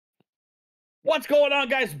What's going on,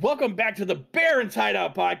 guys? Welcome back to the Baron's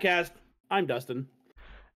Hideout podcast. I'm Dustin.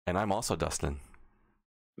 And I'm also Dustin.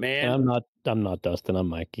 Man. I'm not Dustin, I'm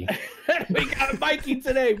Mikey. We got Mikey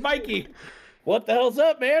today. Mikey, what the hell's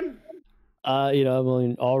up, man?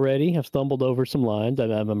 I've stumbled over some lines.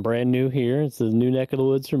 I'm brand new here. It's a new neck of the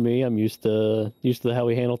woods for me. I'm used to how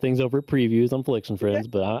we handle things over at previews on Flicks and Friends,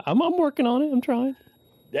 but I'm working on it. I'm trying.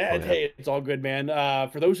 Yeah, hey, it's all good, man.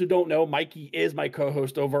 For those who don't know, Mikey is my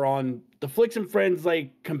co-host over on the Flicks and Friends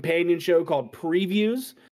companion show called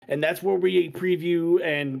Previews, and that's where we preview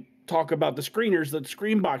and talk about the screeners that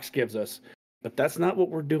Screenbox gives us. But that's not what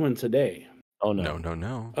we're doing today. Oh no.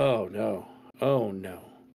 No. Oh no.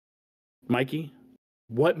 Mikey,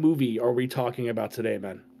 what movie are we talking about today,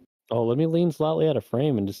 man? Oh, let me lean slightly out of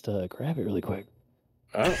frame and just grab it really quick.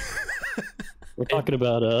 Oh. We're talking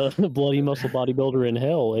about the bloody muscle bodybuilder in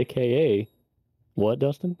hell, aka what,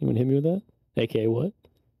 Dustin? You want to hit me with that? AKA what?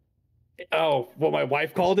 Oh, what my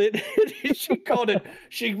wife called it? She called it.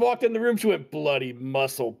 She walked in the room. She went, bloody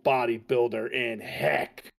muscle bodybuilder in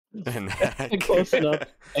heck. Close enough.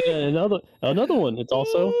 And another one. It's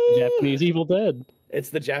also Japanese Evil Dead. It's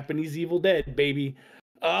the Japanese Evil Dead, baby.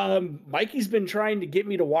 Mikey's been trying to get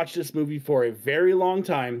me to watch this movie for a very long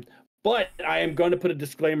time, but I am going to put a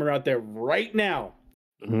disclaimer out there right now.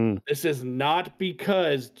 Mm-hmm. This is not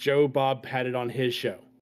because Joe Bob had it on his show.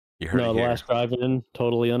 You heard no, it the here. last drive-in,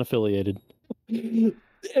 totally unaffiliated. It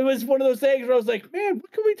was one of those things where I was like, man,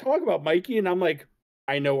 what can we talk about, Mikey? And I'm like,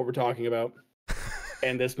 I know what we're talking about.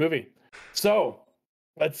 And this movie. So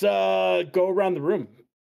let's go around the room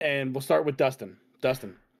and we'll start with Dustin.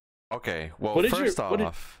 Dustin. Okay, well, first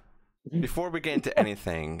off, before we get into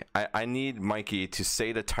anything, I need Mikey to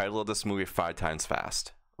say the title of this movie 5 times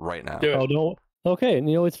fast right now. Do it. Oh, no. Okay,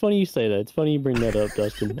 it's funny you say that. It's funny you bring that up,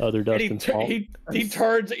 Dustin. Other Dustin. He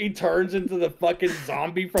turns into the fucking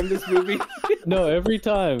zombie from this movie. No, every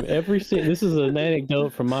scene. This is an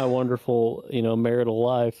anecdote from my wonderful, marital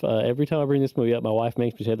life. Every time I bring this movie up, my wife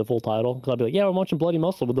makes me say the full title because I'll be like, "Yeah, I'm watching Bloody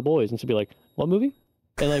Muscle with the boys," and she'll be like, "What movie?"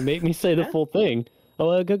 And make me say the full thing.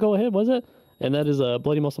 Oh, go ahead. What's it? And that is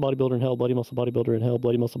Bloody Muscle Bodybuilder in Hell, Bloody Muscle Bodybuilder in Hell,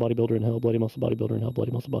 Bloody Muscle Bodybuilder in Hell, Bloody Muscle Bodybuilder in Hell,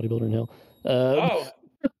 Bloody Muscle Bodybuilder in Hell.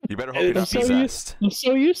 You better hope you're not possessed. I'm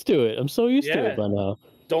so used to it. I'm so used to it by now.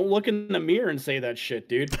 Don't look in the mirror and say that shit,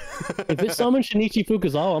 dude. If it's summons Shinichi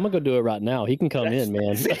Fukazawa, I'm gonna go do it right now. He can come in,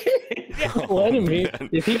 man. Let him in.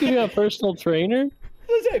 If he can be a personal trainer.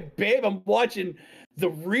 Listen, babe, I'm watching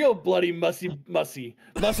the real bloody muscle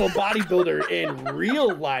bodybuilder in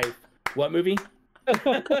real life. What movie? You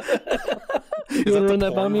want to run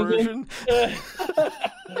that by me again?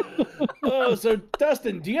 Oh, so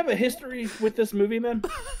Dustin, do you have a history with this movie, man?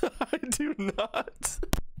 I do not.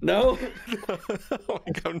 No?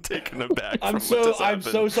 I'm taken aback. I'm so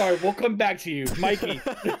sorry. We'll come back to you, Mikey.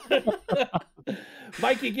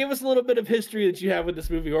 Mikey, give us a little bit of history that you have with this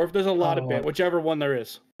movie, or if there's a lot of it, whichever one there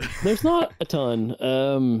is. There's not a ton.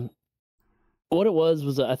 What it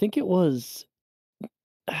was I think it was.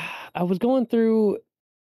 I was going through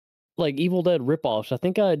Evil Dead ripoffs. I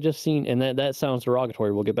think I had just seen, and that sounds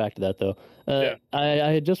derogatory. We'll get back to that though. I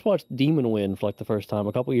had just watched Demon Wind for the first time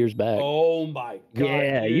a couple years back. Oh my god!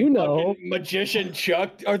 Yeah, dude, Magician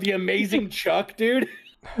Chuck or the Amazing Chuck, dude.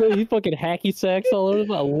 He fucking hacky sacks all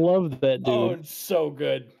over. I love that dude. Oh, it's so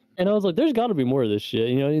good. And I was like, there's got to be more of this shit,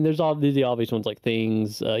 And there's all the obvious ones like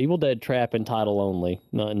Things, Evil Dead Trap and title only,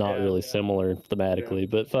 not really similar thematically,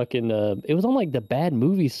 but fucking, it was on the Bad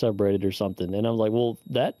Movies subreddit or something, and I was like, well,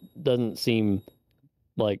 that doesn't seem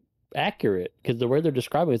accurate because the way they're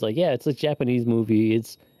describing it is it's a Japanese movie,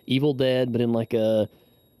 it's Evil Dead, but in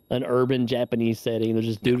an urban Japanese setting. There's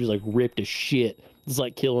this dude who's ripped as shit. It's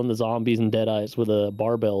killing the zombies and deadites with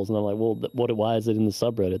barbells, and I'm like, well, why is it in the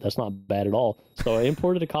subreddit? That's not bad at all. So I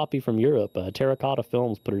imported a copy from Europe. Terracotta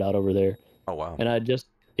Films put it out over there. Oh wow!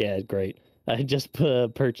 And great. I just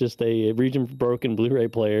purchased a Region Broken Blu-ray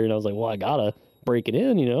player, and I was like, well, I gotta break it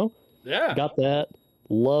in, Yeah. Got that.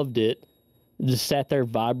 Loved it. Just sat there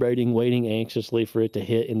vibrating, waiting anxiously for it to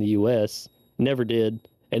hit in the U.S. Never did.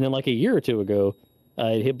 And then a year or two ago,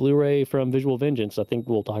 I hit Blu-ray from Visual Vengeance. I think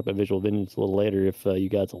we'll talk about Visual Vengeance a little later if you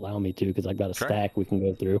guys allow me to, because I've got a stack we can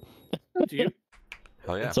go through. Do you?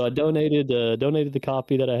 Hell yeah! So I donated the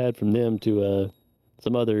copy that I had from them to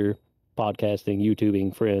some other podcasting,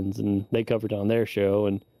 YouTubing friends, and they covered it on their show.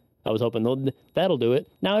 And I was hoping that'll do it.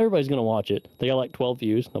 Now everybody's gonna watch it. They got 12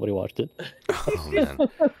 views. Nobody watched it. Oh man!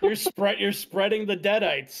 You're spreading the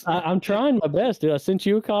deadites. I'm trying my best, dude. I sent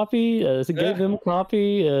you a copy. Gave them a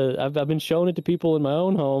copy. I've been showing it to people in my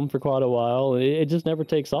own home for quite a while. It just never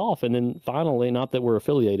takes off. And then finally, not that we're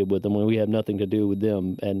affiliated with them, when we have nothing to do with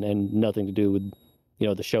them and nothing to do with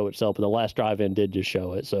the show itself. But the last drive-in did just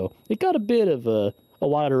show it, so it got a bit of a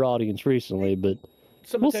wider audience recently. But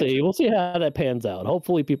we'll see. We'll see how that pans out.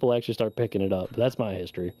 Hopefully, people actually start picking it up. But that's my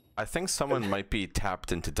history. I think someone might be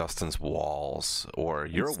tapped into Dustin's walls, or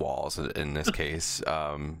your walls in this case,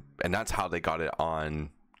 and that's how they got it on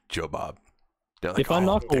Joe Bob. Like, if I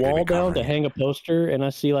knock the wall down to hang a poster and I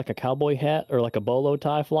see like a cowboy hat or like a bolo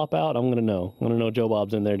tie flop out, I'm gonna know. I'm gonna know Joe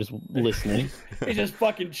Bob's in there just listening. He's just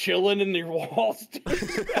fucking chilling in the walls.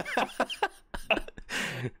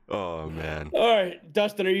 Oh man. All right,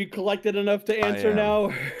 Dustin, are you collected enough to answer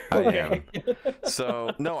now? I am.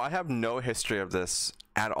 So no, I have no history of this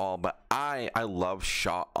at all, but I love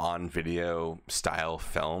shot on video style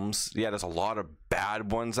films. Yeah, there's a lot of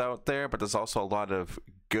bad ones out there, but there's also a lot of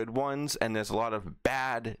good ones, and there's a lot of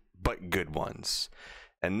bad but good ones.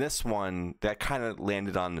 And this one, that kind of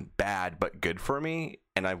landed on bad but good for me,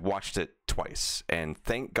 and I've watched it twice. And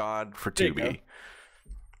thank God for Tubi.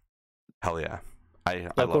 Hell yeah. I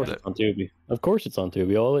loved it. On Tubi. Of course it's on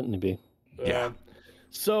Tubi. Why wouldn't it be? Yeah.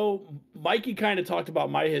 So Mikey kind of talked about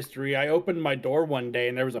my history. I opened my door one day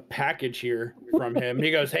and there was a package here from him.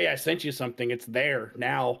 He goes, "Hey, I sent you something. It's there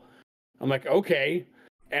now." I'm like, "Okay."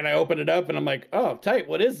 And I opened it up and I'm like, "Oh, tight.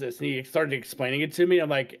 What is this?" And he started explaining it to me. I'm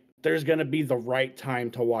like, there's going to be the right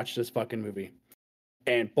time to watch this fucking movie.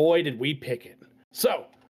 And boy, did we pick it. So,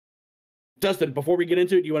 Dustin, before we get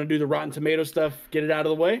into it, do you want to do the Rotten Tomato stuff? Get it out of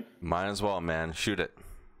the way? Might as well, man. Shoot it.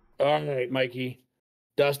 All right, Mikey.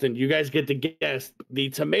 Dustin, you guys get to guess the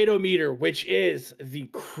tomato meter, which is the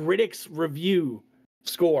critics' review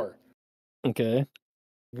score. Okay.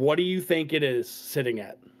 What do you think it is sitting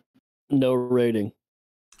at? No rating.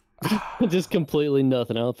 Just completely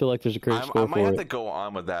nothing. I don't feel like there's a critic score for it. I might have to go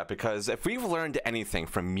on with that, because if we've learned anything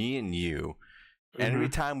from me and you, every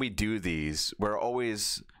time we do these, we're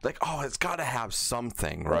always like, oh, it's got to have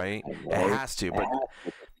something, right? It has to. But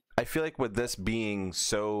I feel like with this being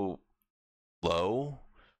so low,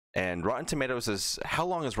 and Rotten Tomatoes is, how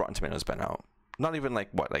long has Rotten Tomatoes been out? Not even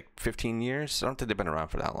like 15 years? I don't think they've been around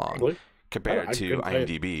for that long. Really? Compared to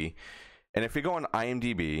IMDb. And if you go on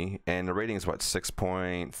IMDb and the rating is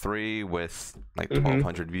 6.3 with like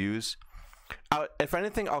 1,200 views, if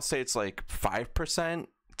anything, I'll say it's like 5%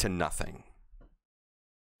 to nothing.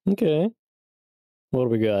 Okay. What do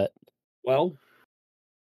we got? Well,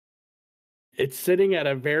 it's sitting at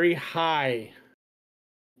a very high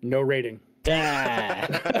no rating. There's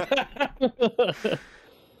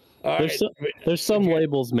some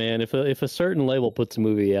labels, man. If a certain label puts a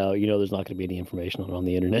movie out, there's not going to be any information on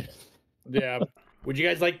the internet. Yeah. Would you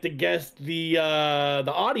guys like to guess the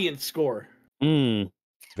audience score? That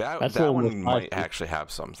one might actually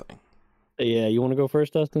have something. Yeah, you want to go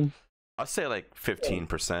first, Dustin? I'll say like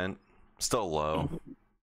 15%. Still low.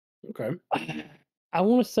 Okay. I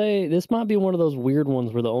want to say this might be one of those weird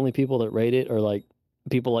ones where the only people that rate it are like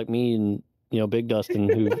people like me and Big Dustin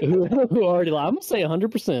who already. I'm gonna say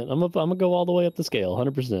 100%. I'm gonna go all the way up the scale,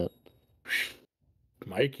 100%.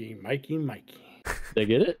 Mikey. They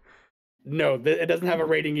get it? No, it doesn't have a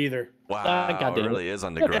rating either. Wow, it really is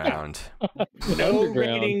underground. No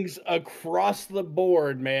ratings across the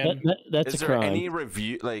board, man. That's is a crime. There any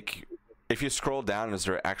review? Like, if you scroll down, is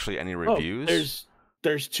there actually any reviews?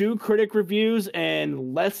 There's 2 critic reviews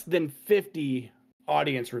and less than 50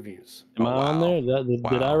 audience reviews. Am I on there? Did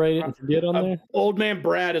I rate it and forget on there? Old man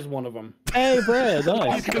Brad is one of them. Hey, Brad,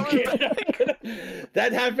 nice.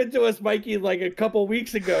 That happened to us, Mikey, like a couple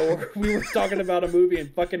weeks ago, where we were talking about a movie and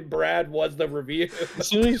fucking Brad was the review. As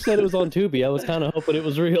soon as you said it was on Tubi, I was kind of hoping it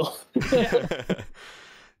was real.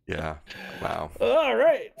 Yeah. Wow. All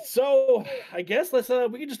right. So I guess we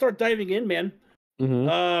can just start diving in, man.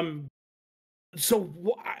 So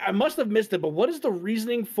I must have missed it, but what is the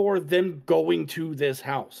reasoning for them going to this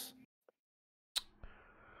house?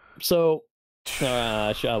 So,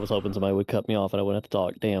 I was hoping somebody would cut me off and I wouldn't have to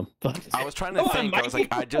talk. Damn. I was trying to think. I was like,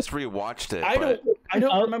 I just rewatched it. I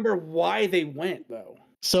don't remember why they went though.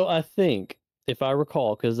 So I think, if I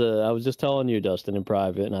recall, because I was just telling you, Dustin, in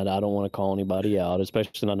private, and I don't want to call anybody out,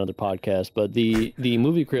 especially not another podcast, but the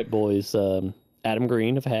Movie Crit boys. Adam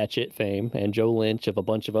Green of Hatchet fame and Joe Lynch of a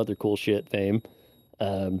bunch of other cool shit fame.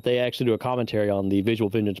 They actually do a commentary on the Visual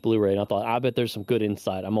Vengeance Blu-ray, and I thought, I bet there's some good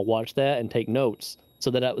insight. I'm gonna watch that and take notes so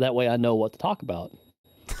that way I know what to talk about.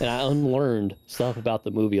 And I unlearned stuff about the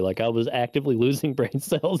movie. Like, I was actively losing brain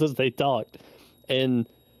cells as they talked. And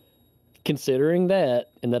considering that,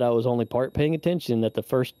 and that I was only part paying attention, that the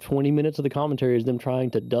first 20 minutes of the commentary is them trying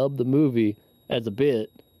to dub the movie as a bit,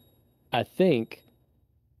 I think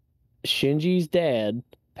Shinji's dad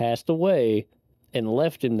passed away and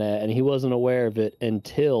left him that, and he wasn't aware of it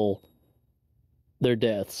until their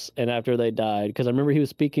deaths and after they died, because I remember he was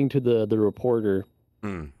speaking to the reporter,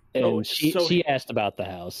 and she asked about the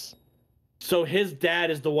house. So his dad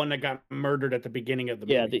is the one that got murdered at the beginning of the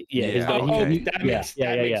movie. His dad. That makes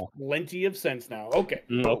plenty of sense now. Okay.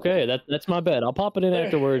 Okay, that's my bet. I'll pop it in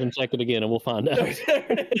afterwards and check it again, and we'll find out. There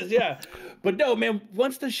it is, yeah. But no, man,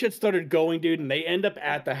 once the shit started going, dude, and they end up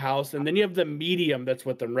at the house, and then you have the medium that's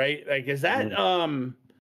with them, right? Like, is that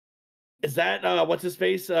what's his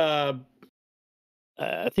face? I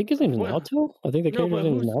think his name's Naoto. I think the character's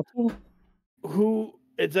name is Naoto. Who?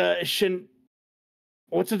 It's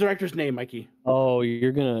what's the director's name, Mikey? Oh,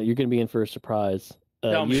 you're gonna be in for a surprise.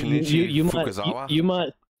 You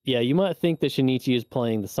might think that Shinichi is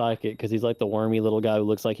playing the psychic because he's like the wormy little guy who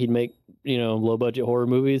looks like he'd make low budget horror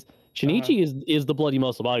movies. Shinichi is the bloody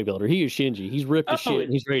muscle bodybuilder. He is Shinji. He's ripped as shit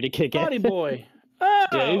and he's ready to kick ass. Body boy.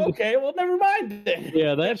 Oh, okay. Well, never mind then.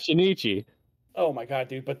 Yeah, that's Shinichi. Oh my god,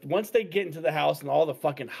 dude! But once they get into the house and all the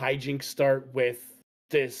fucking hijinks start with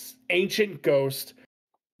this ancient ghost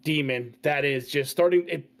demon that is just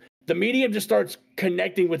starting the medium just starts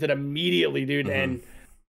connecting with it immediately, dude. And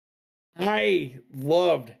I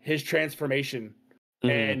loved his transformation.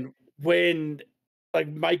 And when like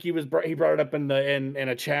Mikey he brought it up in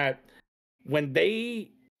a chat, when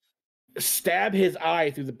they stab his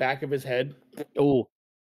eye through the back of his head,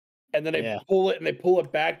 and then they pull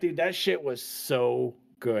it back, dude, that shit was so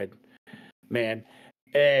good, man.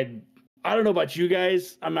 And I don't know about you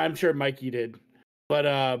guys, I'm sure Mikey did, but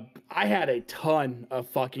I had a ton of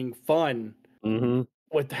fucking fun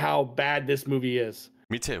with how bad this movie is.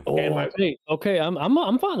 Me too. Okay.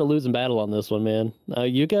 I'm fine to losing battle on this one, man.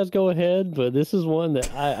 You guys go ahead, but this is one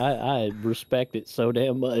that I respect it so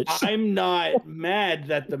damn much. I'm not mad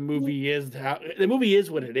that the movie is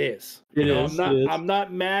what it is. I'm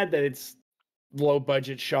not mad that it's low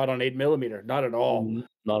budget shot on 8mm. Not at all.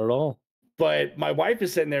 Not at all. But my wife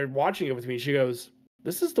is sitting there watching it with me. She goes,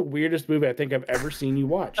 "This is the weirdest movie I think I've ever seen you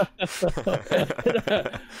watch." That's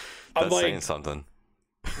saying something.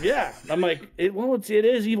 Yeah, I'm like, it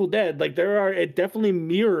is Evil Dead. Like it definitely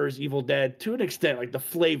mirrors Evil Dead to an extent, like the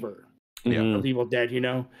flavor of Evil Dead,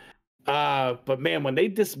 But man, when they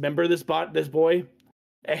dismember this boy,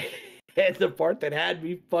 and the part that had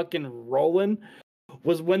me fucking rolling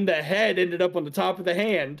was when the head ended up on the top of the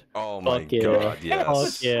hand. Oh my god,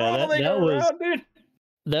 yes.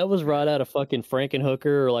 That was right out of fucking Frankenhooker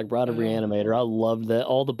or like right of Reanimator. I loved that.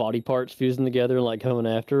 All the body parts fusing together and like coming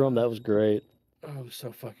after him. That was great. Oh, it was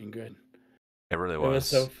so fucking good. It really was. It was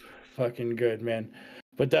so fucking good, man.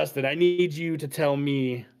 But Dustin, I need you to tell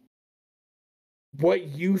me what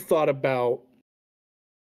you thought about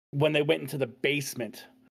when they went into the basement,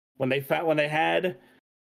 when they had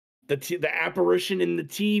the apparition in the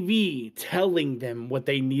TV telling them what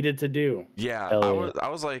they needed to do. Yeah, I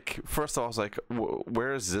was like, first of all, I was like,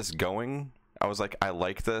 where is this going? I was like, I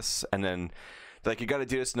like this, and then like, you got to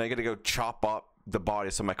do this, and I got to go chop up the body.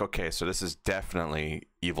 So I'm like, okay, so this is definitely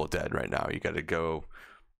Evil Dead right now. You got to go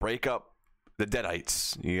break up the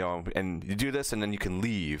Deadites, and you do this, and then you can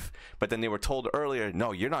leave. But then they were told earlier,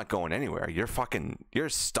 no, you're not going anywhere. You're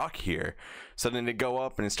stuck here. So then they go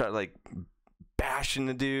up and start like bashing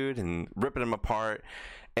the dude and ripping him apart.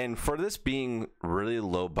 And for this being really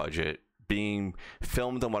low budget, being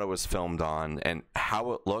filmed on what it was filmed on, and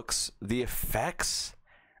how it looks, the effects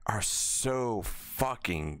are so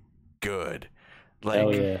fucking good.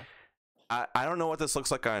 Like, I don't know what this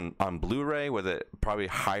looks like on Blu-ray, with it probably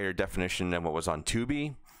higher definition than what was on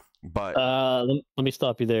Tubi, but let me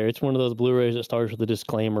stop you there. It's one of those Blu-rays that starts with a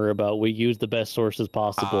disclaimer about we use the best sources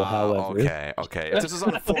possible. However, okay. If this is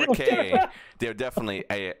on 4K, they're definitely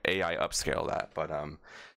AI upscale that. But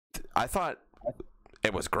I thought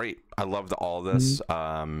it was great. I loved all this.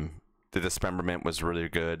 The dismemberment was really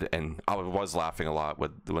good, and I was laughing a lot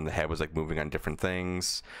when the head was like moving on different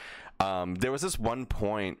things. There was this one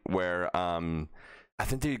point where I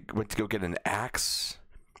think they went to go get an axe.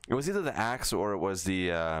 It was either the axe or it was the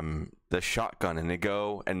shotgun, and they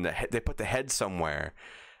go and they put the head somewhere,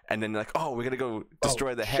 and then they're like, oh, we gotta go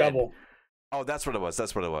destroy the head. Shovel. Oh, that's what it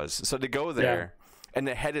was. So they go there, and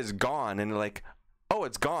the head is gone, and they're like, oh,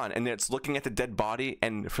 it's gone, and it's looking at the dead body,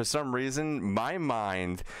 and for some reason, my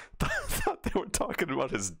mind thought they were talking about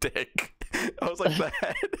his dick. I was like, the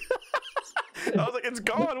head. I was like, it's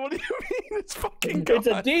gone. What do you mean? It's fucking gone. It's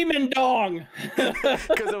a demon dong.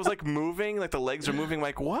 Because it was like moving, like the legs are moving.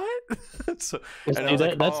 Like, what? That's less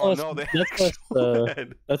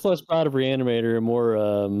Pride of Reanimator and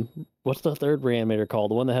more. What's the third Reanimator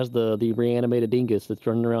called? The one that has the reanimated dingus that's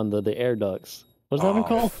running around the air ducts. What's that one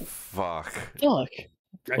called? Fuck. I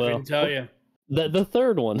couldn't tell you. The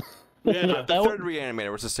third one. Yeah, The third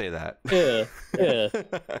Reanimator was to say that. Yeah.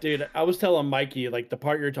 dude, I was telling Mikey, like, the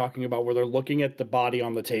part you're talking about where they're looking at the body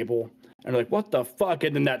on the table and they're like, what the fuck?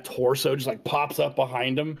 And then that torso just like pops up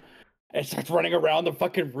behind him and starts running around the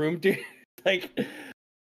fucking room, dude. like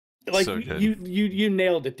So good. you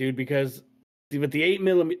nailed it, dude, because with the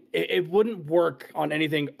 8mm, it wouldn't work on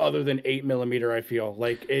anything other than 8mm. I feel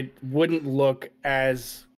like it wouldn't look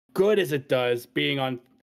as good as it does being on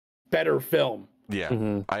better film.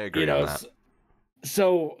 Yeah, I agree on that.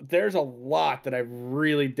 So there's a lot that I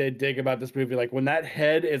really did dig about this movie. Like when that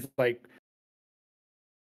head is like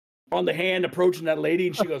on the hand approaching that lady,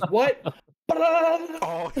 and she goes, "What?"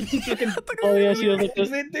 Oh, yeah, she was like this,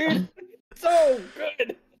 dude. So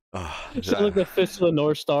good. She looked like the fist of the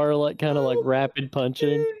North Star, like kind of like rapid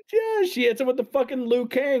punching. Dude, yeah, she hits him with the fucking Liu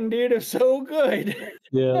Kang, dude. It's so good.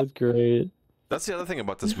 Yeah, that's great. That's the other thing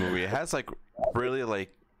about this movie. It has like really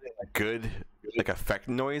like good like effect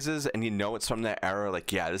noises, and you know it's from that era.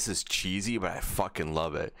 Like, yeah, this is cheesy, but I fucking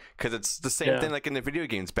love it because it's the same thing like in the video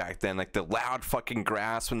games back then. Like the loud fucking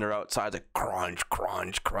grass when they're outside, like crunch,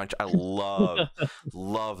 crunch, crunch. I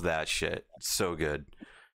love that shit. It's so good.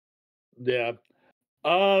 Yeah.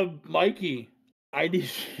 Mikey, I need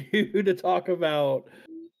you to talk about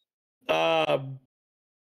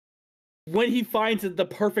when he finds the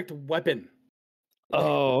perfect weapon.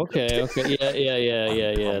 Oh, okay.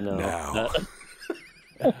 Yeah. No.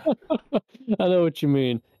 I know what you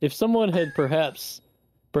mean. If someone had perhaps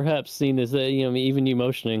seen this, even you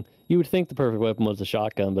motioning, you would think the perfect weapon was a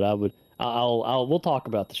shotgun. But we'll talk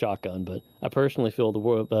about the shotgun. But I personally feel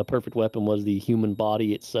the perfect weapon was the human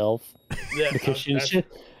body itself. Yeah, because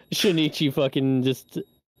Shinichi fucking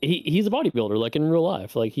he's a bodybuilder, like in real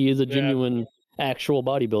life. Like he is a genuine actual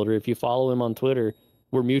bodybuilder. If you follow him on Twitter,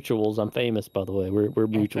 we're mutuals. I'm famous, by the way. We're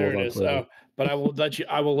mutuals on Twitter. But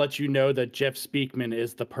I will let you know that Jeff Speakman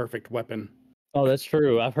is the perfect weapon. Oh, that's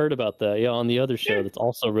true. I've heard about that. Yeah, on the other show that's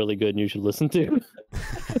also really good and you should listen to.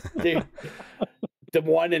 Dude, the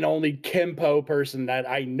one and only Kempo person that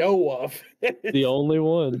I know of. The only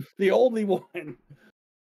one. The only one.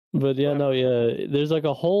 But there's like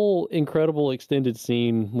a whole incredible extended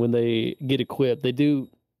scene when they get equipped. They do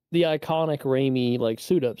the iconic Raimi like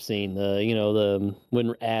suit up scene.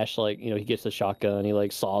 When Ash he gets the shotgun, he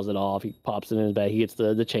like saws it off, he pops it in his bag, he gets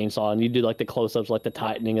the chainsaw, and you do like the close ups, like the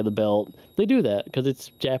tightening of the belt. They do that because it's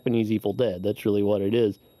Japanese Evil Dead. That's really what it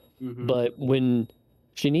is. Mm-hmm. But when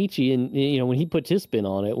Shinichi and when he puts his spin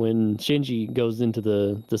on it, when Shinji goes into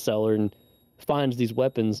the cellar and finds these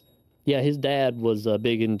weapons. Yeah, his dad was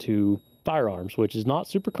big into firearms, which is not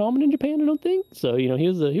super common in Japan, I don't think. So, he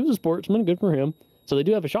was a sportsman, good for him. So they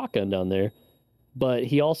do have a shotgun down there. But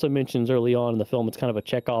he also mentions early on in the film, it's kind of a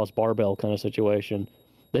Chekhov's barbell kind of situation.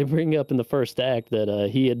 They bring up in the first act that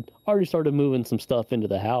he had already started moving some stuff into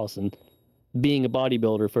the house, and being a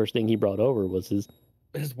bodybuilder, first thing he brought over was his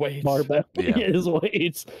weights. Barbell. Yeah, his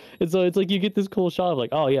weights. And so it's like you get this cool shot of like,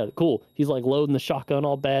 oh yeah, cool. He's like loading the shotgun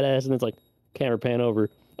all badass, and it's like camera pan over.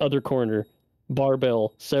 Other corner,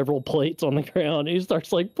 barbell, several plates on the ground. He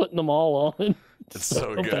starts like putting them all on. It's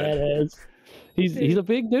so good. Badass. He's a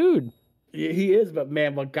big dude. Yeah, he is, but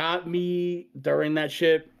man, what got me during that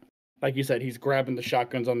shit, like you said, he's grabbing the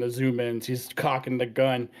shotguns on the zoom ins, he's cocking the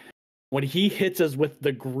gun. When he hits us with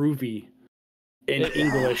the groovy in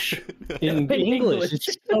English. in English,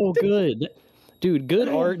 it's so good. Dude, good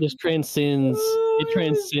art just transcends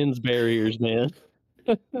barriers, man.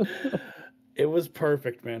 It was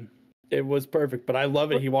perfect, man. It was perfect, but I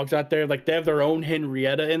love it. He walks out there like they have their own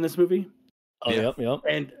Henrietta in this movie. Oh, yeah. Yep.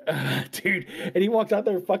 And dude, and he walks out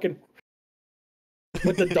there fucking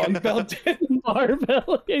with the dumbbell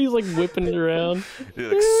barbell. Yeah, he's like whipping it around. He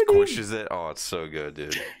like squishes it. Oh, it's so good,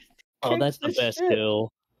 dude. Oh, that's the best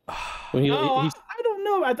kill. When I don't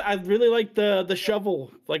know. I really like the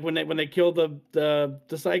shovel. Like when they kill the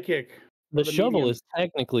sidekick. The shovel medium. Is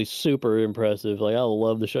technically super impressive. Like I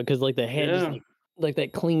love the shovel because like the hand is like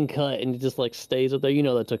that clean cut and it just like stays up there.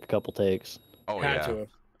 That took a couple takes. Oh yeah.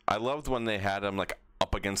 I loved when they had him like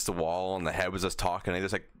up against the wall and the head was just talking. They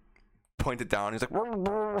just like pointed down. He's like,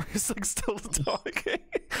 he's like still talking.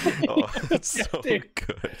 Oh, it's so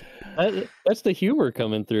good. That's the humor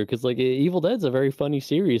coming through because like Evil Dead's a very funny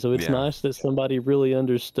series, so it's nice that somebody really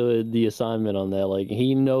understood the assignment on that. Like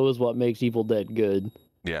he knows what makes Evil Dead good.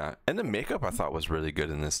 Yeah, and the makeup I thought was really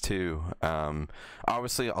good in this too.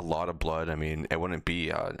 Obviously, a lot of blood. I mean, it wouldn't be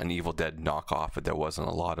an Evil Dead knockoff if there wasn't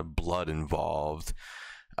a lot of blood involved.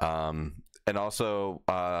 And also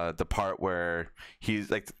the part where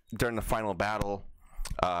he's like during the final battle,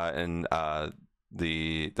 and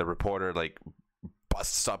the reporter like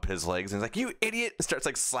busts up his legs and he's like, "You idiot!" and starts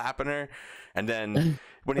like slapping her. And then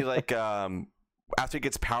when he like after he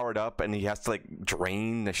gets powered up and he has to like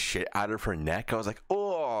drain the shit out of her neck, I was like,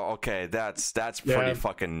 "Oh, okay, that's pretty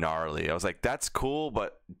fucking gnarly." I was like, "That's cool,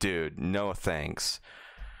 but dude, no thanks."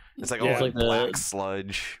 It's like all like black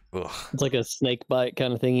sludge. Ugh. It's like a snake bite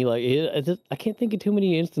kind of thing. I can't think of too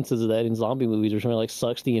many instances of that in zombie movies where somebody like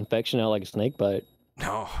sucks the infection out like a snake bite.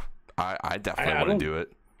 No, I definitely want to do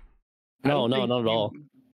it. No, not at all.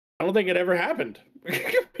 I don't think it ever happened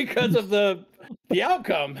because of the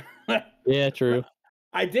outcome. Yeah, true.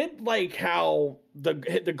 I did like how the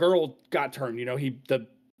girl got turned. You know, the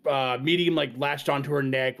medium like latched onto her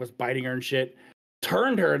neck, was biting her and shit.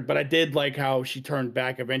 Turned her, but I did like how she turned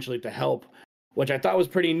back eventually to help, which I thought was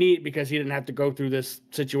pretty neat because he didn't have to go through this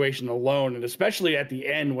situation alone, and especially at the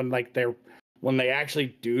end when they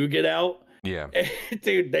actually do get out. Yeah,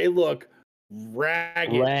 dude, they look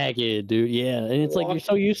ragged, dude. Yeah, and it's like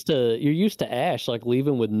you're used to Ash like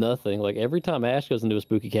leaving with nothing. Like every time Ash goes into a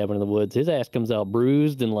spooky cabin in the woods, his ass comes out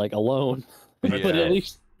bruised and like alone. Yeah. But at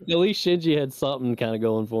least Shinji had something kind of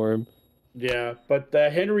going for him. Yeah, but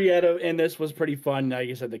Henrietta in this was pretty fun. Like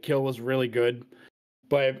I said, the kill was really good.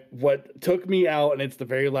 But what took me out, and it's the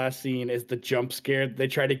very last scene, is the jump scare they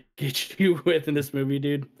try to get you with in this movie,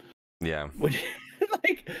 dude. Yeah.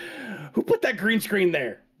 Like, who put that green screen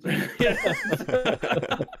there?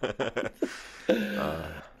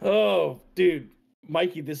 Oh, dude.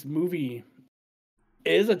 Mikey, this movie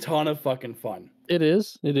is a ton of fucking fun. It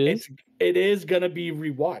is. It is gonna be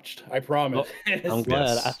rewatched. I promise. Oh, I'm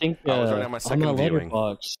glad. Yes. I think I was running on my second viewing.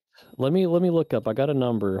 Letterboxd. Let me look up. I got a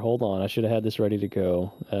number. Hold on. I should have had this ready to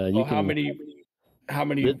go. How many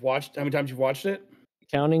you've watched? How many times you've watched it?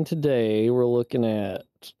 Counting today, we're looking at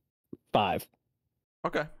 5.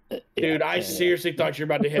 Okay. Dude, I seriously thought you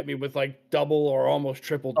were about to hit me with like double or almost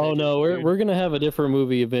triple digits. Oh no, we're gonna have a different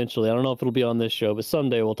movie eventually. I don't know if it'll be on this show, but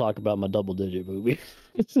someday we'll talk about my double-digit movie.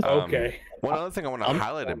 Okay. One other thing I want to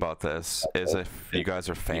highlight about this is if you guys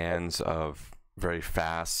are fans of very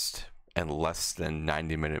fast and less than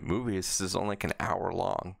 90-minute movies, this is only like an hour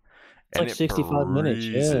long. It's like 65 minutes.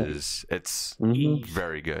 Yeah. It's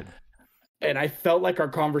very good. And I felt like our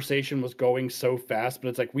conversation was going so fast, but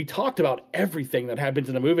it's like we talked about everything that happens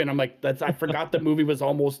in the movie, and I'm like, I forgot the movie was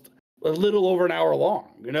almost a little over an hour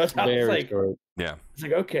long. You know, so it's like, yeah, it's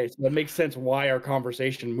like okay, so that makes sense why our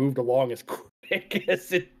conversation moved along as quick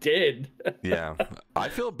as it did. Yeah, I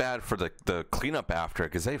feel bad for the cleanup after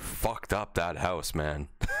because they fucked up that house, man.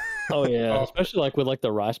 Oh yeah, especially like with like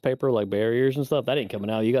the rice paper like barriers and stuff. That ain't coming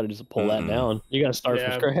out. You got to just pull that down. You got to start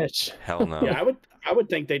from scratch. Hell no. Yeah, I would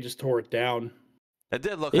think they just tore it down. It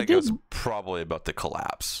did look like it was probably about to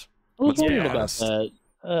collapse. I was wondering about that.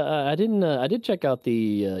 I did check out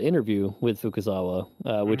the interview with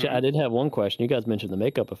Fukuzawa, which I did have one question. You guys mentioned the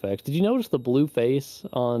makeup effects. Did you notice the blue face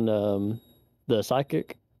on the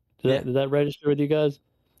psychic? Did that register with you guys?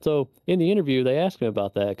 So in the interview, they asked him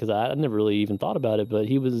about that because I never really even thought about it, but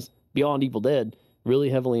he was beyond Evil Dead, really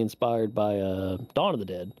heavily inspired by Dawn of the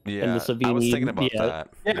Dead. Yeah, and the Savini, I was thinking about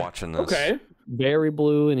that watching this. Okay. Very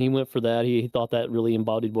blue, and he went for that. He thought that really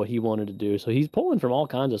embodied what he wanted to do. So he's pulling from all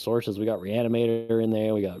kinds of sources. We got Reanimator in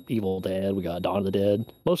there. We got Evil Dead. We got Dawn of the Dead.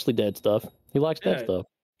 Mostly dead stuff. He likes dead stuff.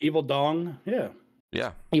 Evil Dong. Yeah.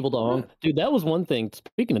 Yeah. Evil Dong. Dude, that was one thing.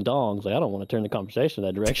 Speaking of dongs, like, I don't want to turn the conversation in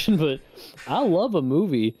that direction, but I love a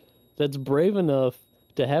movie that's brave enough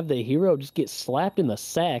to have the hero just get slapped in the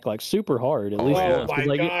sack like super hard at least once. Oh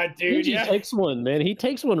my god, dude! He takes one, man. He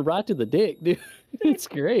takes one right to the dick, dude. It's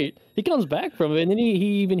great. He comes back from it, and then he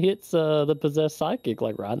even hits the possessed psychic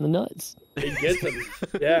like right in the nuts. He gets him.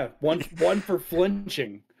 Yeah, one for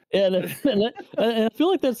flinching. Yeah, and I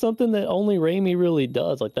feel like that's something that only Raimi really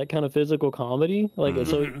does, like that kind of physical comedy. Like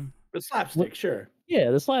so, the slapstick, sure.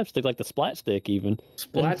 Yeah, the slapstick, like the splat stick, even.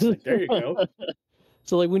 Splat stick. There you go.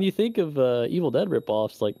 So, like, when you think of Evil Dead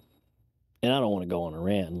ripoffs, like, and I don't want to go on a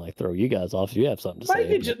rant and like throw you guys off if you have something to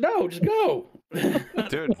say. Just go.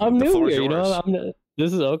 Dude, I'm new here, you know.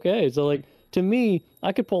 This is okay. So, like, to me,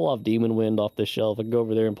 I could pull off Demon Wind off this shelf. I could go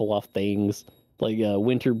over there and pull off things like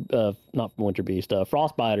not Winter Beast.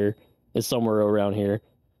 Frostbiter is somewhere around here.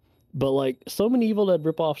 But like, so many Evil Dead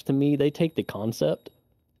ripoffs to me, they take the concept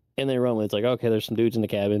and they run with it. It's like, okay, there's some dudes in the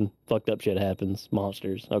cabin, fucked up shit happens,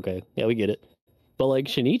 monsters. Okay, yeah, we get it. But like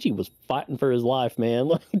Shinichi was fighting for his life, man.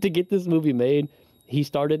 Like to get this movie made, he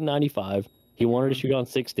started in '95. He wanted to shoot on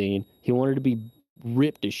 16. He wanted to be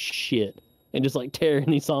ripped as shit and just like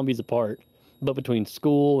tearing these zombies apart. But between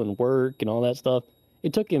school and work and all that stuff,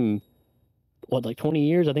 it took him like 20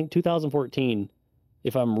 years. I think 2014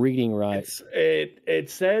 if I'm reading right. It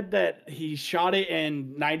said that he shot it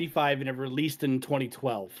in 95 and it released in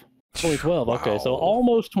 2012. 2012. Wow. Okay, so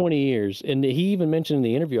almost 20 years. And he even mentioned in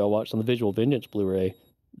the interview I watched on the Visual Vengeance Blu-ray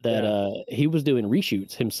that he was doing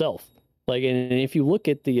reshoots himself. Like, and if you look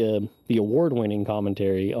at the award-winning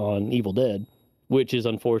commentary on Evil Dead, which is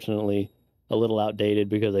unfortunately a little outdated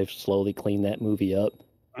because they've slowly cleaned that movie up.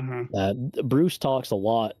 Bruce talks a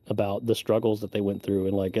lot about the struggles that they went through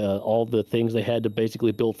and like all the things they had to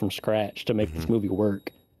basically build from scratch to make this movie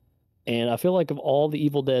work. And I feel like of all the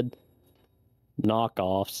Evil Dead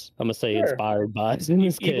knockoffs, I'm gonna say inspired by in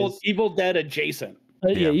this case, Evil Dead adjacent.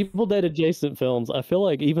 Evil Dead adjacent films. I feel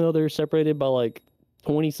like even though they're separated by like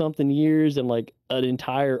 20 something years and like an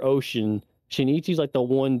entire ocean, Shinichi's like the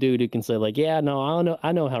one dude who can say like, yeah, no,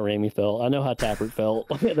 I know how Raimi felt. I know how Tappert felt.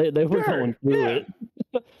 they were going through it.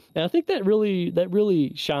 And I think that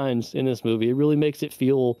really shines in this movie. It really makes it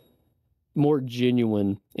feel more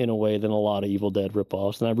genuine in a way than a lot of Evil Dead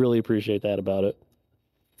ripoffs, and I really appreciate that about it.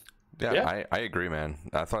 Yeah. I agree, man.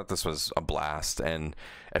 I thought this was a blast, and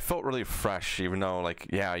it felt really fresh, even though, like,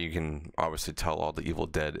 yeah, you can obviously tell all the Evil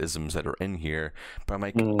Dead isms that are in here, but I'm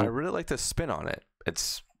like, I really like the spin on it.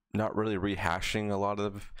 It's not really rehashing a lot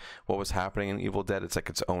of what was happening in Evil Dead. It's like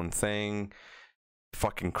its own thing.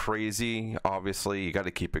 Fucking crazy. Obviously, you got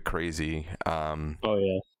to keep it crazy. Oh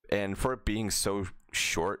yeah. And for it being so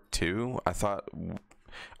short too, I thought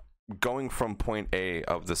going from point A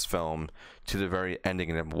of this film to the very ending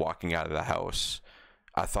and then walking out of the house,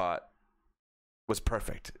 I thought was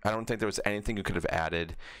perfect. I don't think there was anything you could have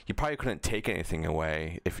added. You probably couldn't take anything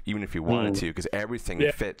away even if you wanted to, because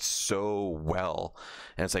everything fits so well.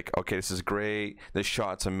 And it's like, okay, this is great. This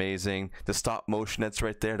shot's amazing. The stop motion that's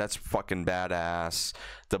right there, that's fucking badass.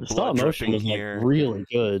 The blood dripping here, like really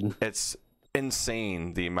good. It's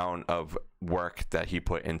insane the amount of work that he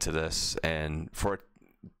put into this, and for it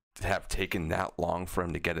to have taken that long for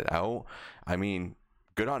him to get it out, I mean,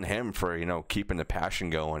 good on him for, you know, keeping the passion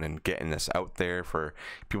going and getting this out there for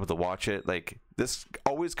people to watch it. Like, this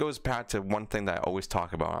always goes back to one thing that I always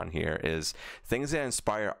talk about on here is things that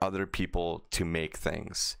inspire other people to make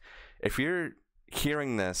things. If you're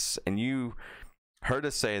hearing this and you heard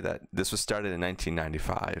us say that this was started in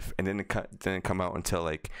 1995 and didn't come out until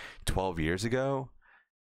like 12 years ago,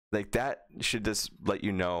 like, that should just let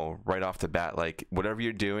you know right off the bat, like, whatever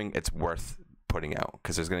you're doing, it's worth putting out,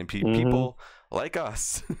 because there's going to be people like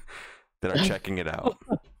us that are checking it out.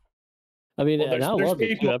 I mean, and I love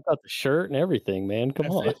it. I've got the shirt and everything, man. Come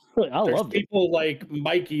on. I love it. People like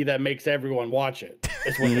Mikey that makes everyone watch it.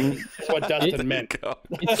 That's what Dustin meant.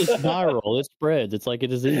 It's viral. It spreads. It's like a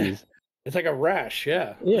disease. It's like a rash,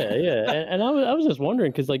 yeah. Yeah. And I was just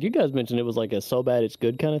wondering, because like you guys mentioned it was like a so bad it's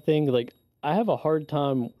good kind of thing. Like, I have a hard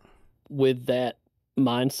time with that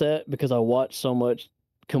mindset because I watch so much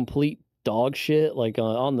complete dog shit. Like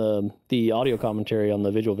on the audio commentary on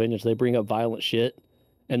the Visual Vengeance, they bring up violent shit,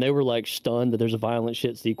 and they were like stunned that there's a violent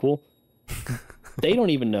shit sequel. They don't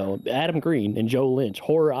even know. Adam Green and Joe Lynch,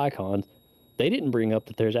 horror icons, they didn't bring up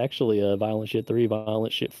that there's actually a Violent Shit 3,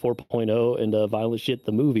 Violent Shit 4.0, and Violent Shit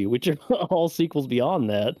the movie, which are all sequels beyond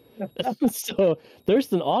that. So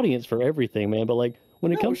there's an audience for everything, man. But like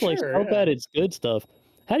when it comes to like so bad it's good stuff,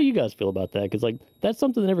 how do you guys feel about that? Because like that's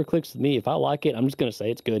something that never clicks with me. If I like it, I'm just gonna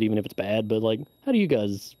say it's good, even if it's bad. But like, how do you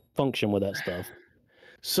guys function with that stuff?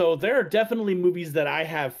 So there are definitely movies that I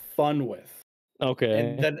have fun with.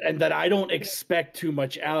 Okay. And that I don't expect too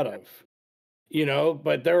much out of. You know,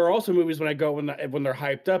 but there are also movies when I go when they're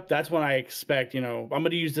hyped up, that's when I expect, you know, I'm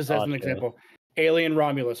going to use this as an example. Alien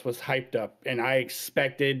Romulus was hyped up and I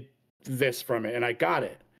expected this from it and I got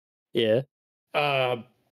it. Yeah.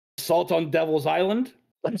 Assault on Devil's Island.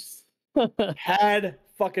 Had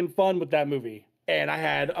fucking fun with that movie and I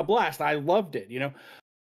had a blast. I loved it, you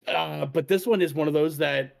know. But this one is one of those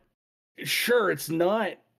that, sure, it's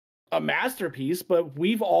not a masterpiece, but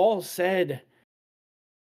we've all said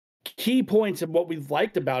key points of what we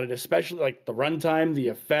liked about it, especially like the runtime, the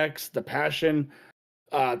effects, the passion,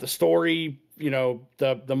 the story, you know,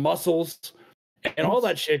 the muscles and all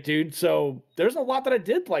that shit, dude. So there's a lot that I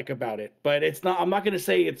did like about it, but I'm not going to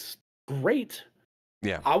say it's great.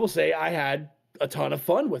 Yeah. I will say I had a ton of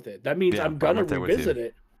fun with it. That means I'm going to revisit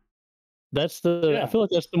it. I feel like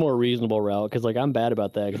that's the more reasonable route, because like I'm bad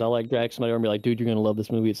about that, because I like drag somebody over and be like, dude, you're gonna love this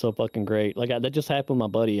movie, it's so fucking great. Like that just happened with my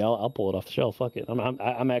buddy. I'll pull it off the shelf. Fuck it,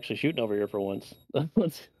 I'm actually shooting over here for once.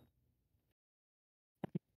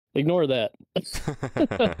 Ignore that.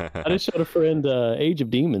 I just showed a friend Age of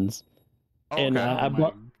Demons, and I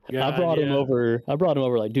I brought him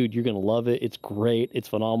over. Like, dude, you're gonna love it. It's great. It's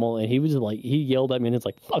phenomenal. And he was like, he yelled at me, and it's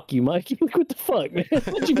like, "Fuck you, Mike! Like, what the fuck, man?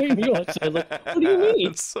 What'd you make me watch?" I was like, "What do you mean?"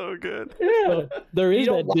 It's so good. Yeah, so there is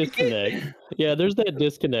that disconnect. Yeah, there's that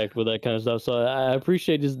disconnect with that kind of stuff. So I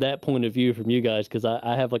appreciate just that point of view from you guys, because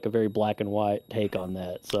I have like a very black and white take on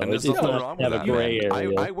that. So and it's nothing not wrong with have that, a gray man.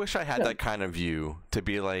 area. I wish I had that kind of view to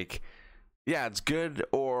be like, yeah, it's good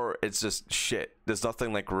or it's just shit. There's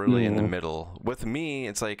nothing like really in the middle. With me,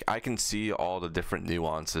 it's like I can see all the different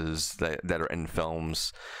nuances that are in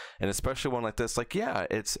films, and especially one like this. Like, yeah,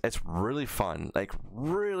 it's really fun, like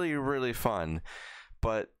really, really fun.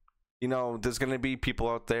 But you know, there's gonna be people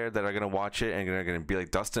out there that are gonna watch it and they're gonna be like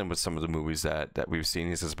Dustin with some of the movies that we've seen.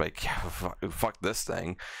 He's just like, yeah, fuck this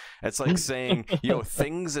thing. It's like saying, you know,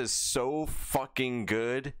 Things is so fucking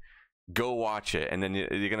good. Go watch it, and then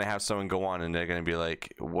you're gonna have someone go on and they're gonna be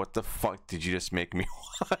like, what the fuck did you just make me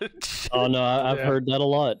watch? Oh no, I've heard that a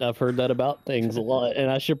lot. I've heard that about Things a lot,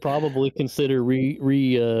 and I should probably consider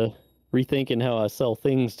rethinking how I sell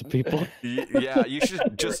Things to people. Yeah, you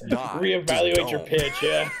should just not reevaluate your pitch.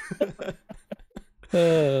 Yeah.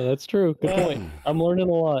 That's true. Good point. I'm learning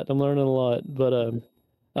a lot. But I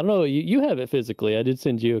don't know. You have it physically. I did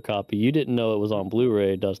send you a copy. You didn't know it was on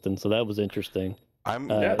Blu-ray, Dustin, so that was interesting.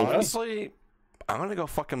 Honestly, I'm gonna go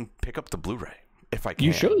fucking pick up the Blu-ray if I can.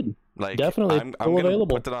 You should. Like, definitely. I'm gonna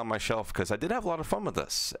put it on my shelf because I did have a lot of fun with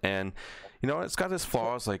this, and you know, it's got its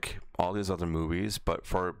flaws like all these other movies, but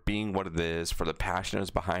for being what it is, for the passion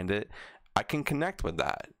that's behind it, I can connect with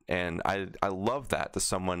that, and I love that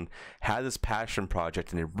someone had this passion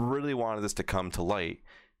project and they really wanted this to come to light,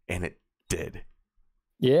 and it did.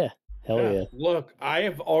 Yeah. Hell yeah. Look, I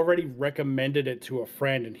have already recommended it to a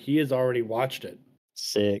friend, and he has already watched it.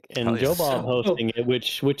 Sick. And Joe Bob hosting it,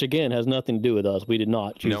 which again has nothing to do with us. We did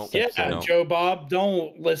not choose. Joe Bob,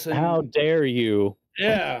 don't listen. How dare you?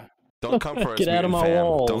 Yeah. Don't come for us. Get out of my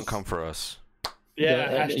walls. Don't come for us.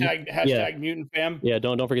 Yeah. Hashtag mutant fam. Yeah.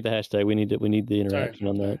 Don't forget the hashtag. We need the interaction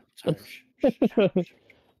on that.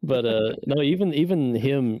 But no, even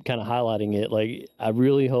him kind of highlighting it, like, I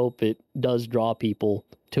really hope it does draw people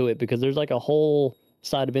to it, because there's like a whole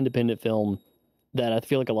side of independent film that I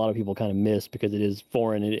feel like a lot of people kind of miss because it is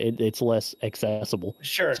foreign. It's less accessible.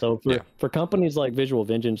 Sure. So for companies like Visual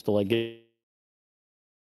Vengeance to like get.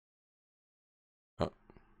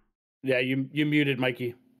 Yeah, you muted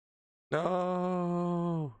Mikey.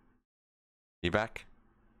 No. You back?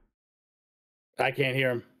 I can't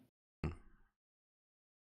hear him.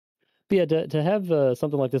 But yeah, to have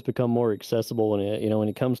something like this become more accessible, and when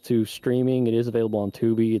it comes to streaming, it is available on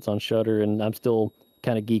Tubi, it's on Shudder, and I'm still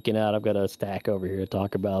kind of geeking out. I've got a stack over here to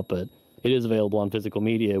talk about, but it is available on physical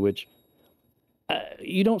media, which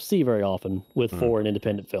you don't see very often with foreign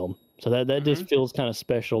independent film. So that just feels kind of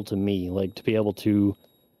special to me, like to be able to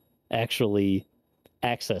actually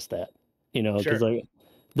access that, because like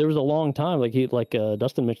there was a long time, like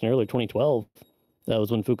Dustin mentioned earlier, 2012. That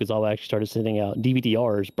was when Fukuzawa actually started sending out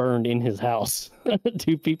DVDRs burned in his house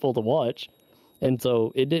to people to watch. And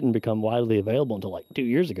so it didn't become widely available until like 2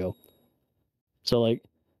 years ago. So like,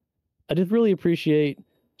 I just really appreciate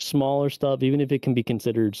smaller stuff, even if it can be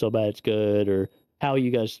considered so bad it's good, or how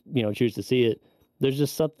you guys, choose to see it. There's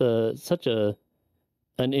just such an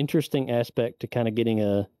interesting aspect to kind of getting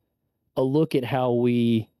a look at how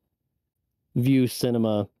we view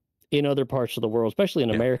cinema in other parts of the world, especially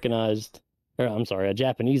an Americanized, or I'm sorry, a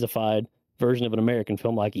Japaneseified version of an American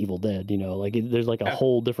film like Evil Dead. There's like a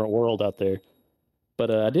whole different world out there.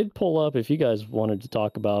 But I did pull up, if you guys wanted to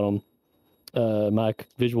talk about them, my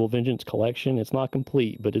Visual Vengeance collection. It's not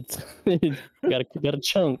complete, but it's got a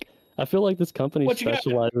chunk. I feel like this company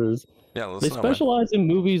specializes. They specialize in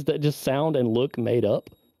movies that just sound and look made up.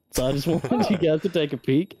 So I just wanted you guys to take a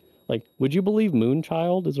peek. Like, would you believe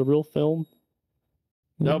Moonchild is a real film?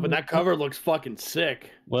 No, but that cover looks fucking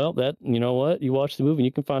sick. Well, you know what? You watch the movie and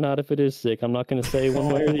you can find out if it is sick. I'm not going to say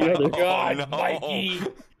one way or the other. God, no. Mikey,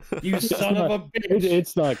 you son of a bitch.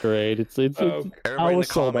 It's not great. Everybody in the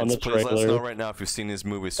comments, please let us know right now if you've seen these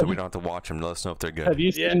movies so we don't have to watch them. Let us know if they're good. Have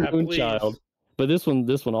you seen Moonchild? But this one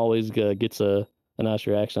always gets a nice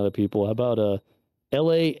reaction out of people. How about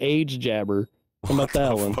L.A. Age Jabber? How about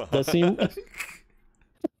that one? That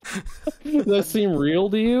seem real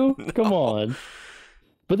to you? No. Come on.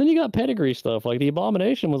 But then you got pedigree stuff. Like The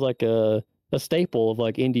Abomination was like a staple of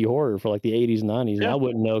like indie horror for like the 80s and 90s. And I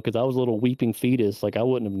wouldn't know because I was a little weeping fetus. Like I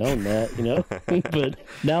wouldn't have known that, But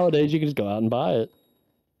nowadays you can just go out and buy it.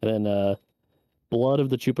 And then Blood of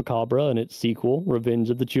the Chupacabra and its sequel, Revenge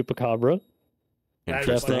of the Chupacabra.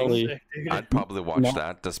 Definitely. I'd probably watch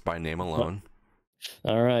that just by name alone.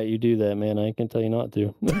 All right, you do that, man. I can tell you not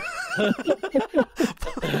to.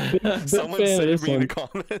 Someone say me in the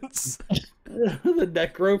comments. The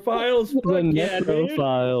Necrophiles. The Yeah,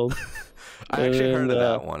 Necrophiles. I actually heard of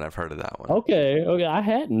that one. I've heard of that one. Okay, I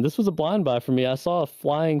hadn't. This was a blind buy for me. I saw a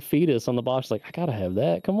flying fetus on the box. Like, I gotta have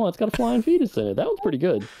that. Come on, it's got a flying fetus in it. That was pretty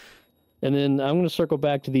good. And then I'm going to circle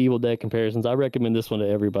back to the Evil Dead comparisons. I recommend this one to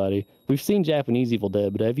everybody. We've seen Japanese Evil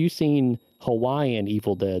Dead, but have you seen Hawaiian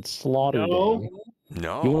Evil Dead? Slaughter Day.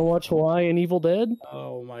 No. You want to watch Hawaiian Evil Dead?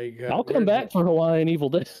 Oh my god! I'll come back for Hawaiian Evil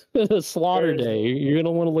Dead. Slaughter Day. You're going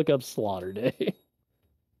to want to look up Slaughter Day.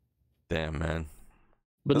 Damn, man.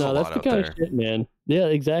 But no, that's the kind of shit, man. Yeah,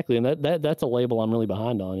 exactly. And that's a label I'm really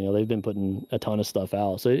behind on. You know, they've been putting a ton of stuff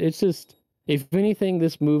out. So it's just, if anything,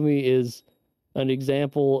 this movie is an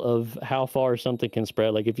example of how far something can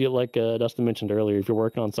spread. Like, if you, like Dustin mentioned earlier, if you're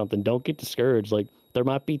working on something, don't get discouraged. Like, there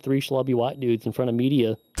might be 3 schlubby white dudes in front of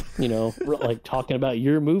media, you know, like talking about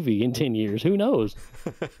your movie in 10 years. Who knows?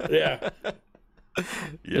 Yeah.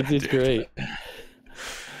 It's great.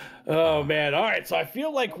 Oh man! All right, so I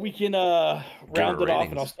feel like we can round it off,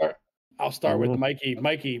 and I'll start with Mikey.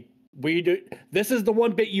 Mikey, this is the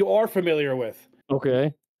one bit you are familiar with.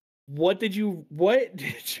 Okay. What did you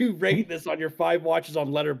rate this on your 5 watches on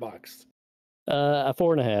Letterboxd? A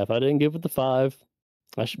 4.5. I didn't give it the 5.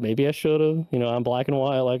 Maybe I should have. You know, I'm black and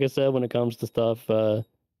white, like I said, when it comes to stuff.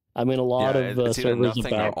 I'm in a lot of it's either servers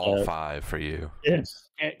nothing about or all that. 5 for you. Yes,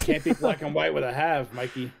 can't be black and white with a have,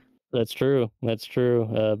 Mikey. That's true. That's true.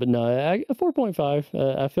 But no, a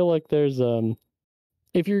 4.5. I feel like there's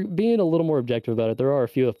if you're being a little more objective about it, there are a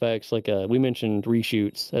few effects. Like we mentioned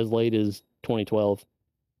reshoots as late as 2012.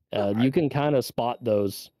 You can kind of spot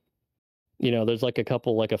those. You know, there's like a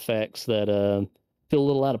couple like effects that feel a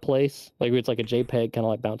little out of place. Like it's like a JPEG kind of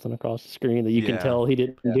like bouncing across the screen that you can tell he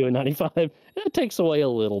didn't do in 95. It takes away a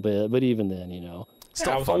little bit, but even then, you know.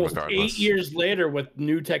 Still was almost regardless. 8 years later with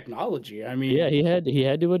new technology. I mean, yeah, he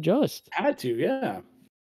had to adjust. Had to, yeah.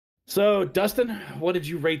 So, Dustin, what did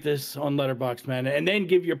you rate this on Letterboxd, man? And then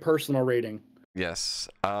give your personal rating. Yes.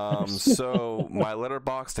 So my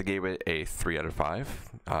Letterboxd, I gave it a 3 out of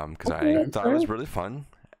 5 because I thought it was really fun.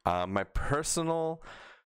 My personal,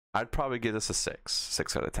 I'd probably give this a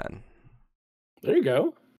 6 out of 10. There you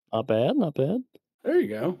go. Not bad, not bad. There you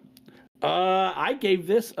go. I gave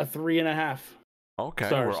this a 3.5. Okay,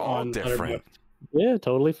 we're all different. Yeah,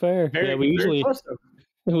 totally fair. We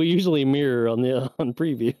usually mirror on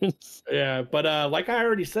previews. Yeah, but like I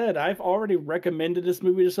already said, I've already recommended this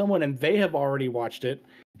movie to someone, and they have already watched it,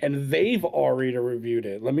 and they've already reviewed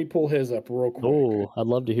it. Let me pull his up real quick. Oh, I'd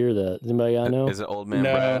love to hear that. Does anybody I know? Is it Old Man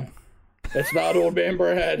Brad? It's not Old Man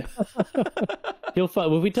Brad. He'll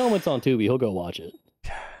find. If we tell him it's on Tubi, he'll go watch it.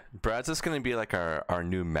 Brad's just gonna be like our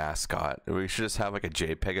new mascot. We should just have like a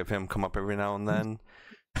JPEG of him come up every now and then.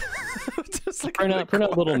 Just like print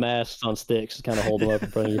out little masks on sticks, kind of hold them up in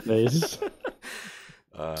front of your face.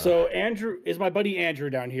 So Andrew is my buddy Andrew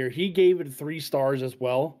down here. He gave it 3 stars as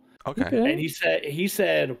well. Okay. And he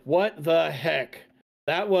said, "What the heck?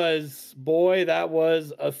 That was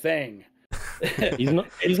a thing."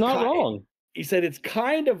 He's not wrong. He said it's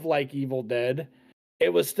kind of like Evil Dead.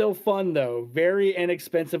 It was still fun though. Very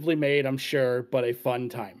inexpensively made, I'm sure, but a fun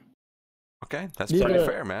time. Okay, that's pretty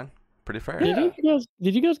fair, man. Pretty fair. Did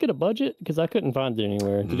you guys get a budget? Because I couldn't find it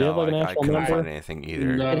anywhere. Did you have like an actual number? I couldn't find anything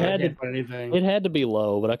either. No, it had to be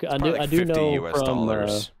low, but I do know US from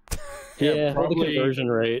dollars. probably the conversion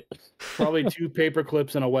rate. Probably 2 paper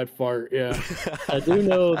clips and a wet fart. Yeah. I do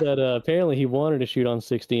know that apparently he wanted to shoot on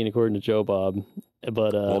 16, according to Joe Bob,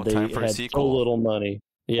 but they had so little money.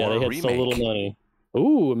 Yeah, they had so little money.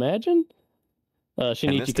 Ooh, imagine.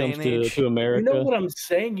 Shinichi comes to America. You know what I'm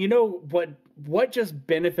saying? You know what just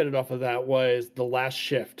benefited off of that was The Last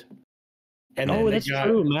Shift. And that's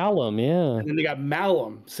true. Malum, yeah. And then they got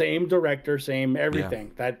Malum, same director, same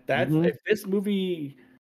everything. Yeah. That's if this movie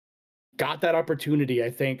got that opportunity,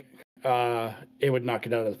 I think it would knock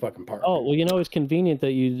it out of the fucking park. Oh, well, you know, it's convenient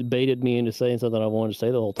that you baited me into saying something I wanted to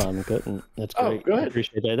say the whole time and couldn't. That's great. Oh, go ahead. I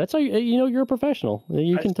appreciate that. That's how you're a professional.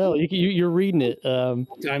 You can tell. You're reading it.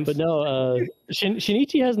 But no,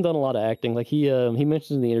 Shinichi hasn't done a lot of acting. Like he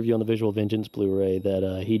mentions in the interview on the Visual Vengeance Blu-ray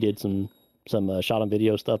that he did some shot on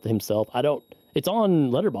video stuff himself. It's on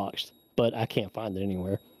Letterboxd, but I can't find it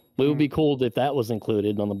anywhere. It would be cool if that was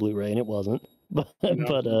included on the Blu-ray, and it wasn't. But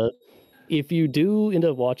if you do end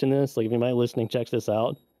up watching this, like if anybody listening checks this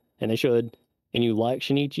out, and they should, and you like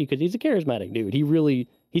Shinichi, because he's a charismatic dude.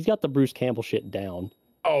 He's got the Bruce Campbell shit down.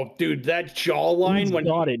 Oh, dude, that jawline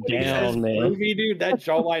man. Movie, dude, that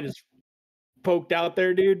jawline is poked out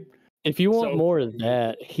there, dude. If you want more of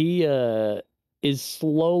that, he is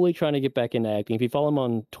slowly trying to get back into acting. If you follow him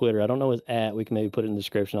on Twitter, I don't know his @. We can maybe put it in the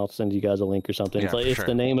description. I'll send you guys a link or something. Yeah, It's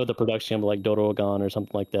the name of the production, like Dorogan or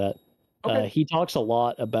something like that. Okay. He talks a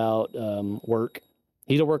lot about work.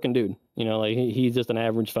 He's a working dude. You know, like he's just an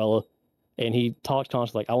average fella, and he talks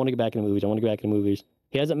constantly like, I want to get back into movies. I want to get back into movies.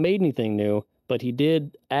 He hasn't made anything new, but he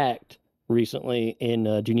did act recently in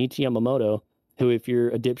Junichi Yamamoto, who, if you're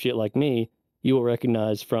a dipshit like me, you will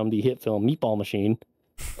recognize from the hit film Meatball Machine.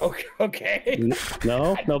 Okay.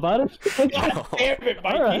 No about it? God damn it,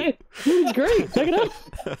 Mikey. All right. It's great. Check it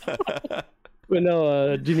out. But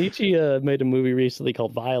no, Junichi made a movie recently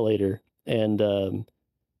called Violator, and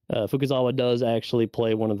Fukuzawa does actually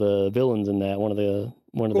play one of the villains in that, one of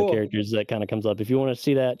the characters that kind of comes up. If you want to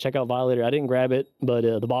see that, check out Violator. I didn't grab it, but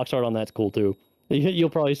the box art on that's cool too. You'll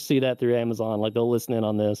probably see that through Amazon. Like, they'll listen in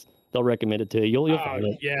on this. They'll recommend it to you. You'll find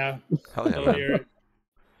it. Yeah. Hell yeah, man.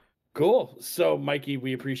 Cool. So, Mikey,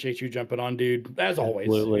 we appreciate you jumping on, dude. As always.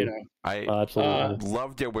 Absolutely. You know. I Absolutely.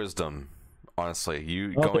 loved your wisdom, honestly.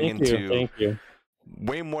 You Oh, going thank you. into Thank you.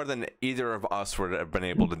 way more than either of us would have been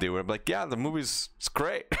able to do. I'm like, yeah, the movie's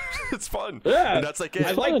great. It's fun. Yeah. And that's like it.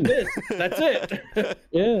 I like this. That's it.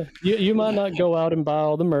 Yeah, you might not go out and buy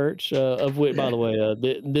all the merch. Of which, by the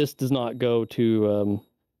way, this does not go to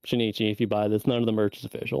Shinichi. If you buy this, none of the merch is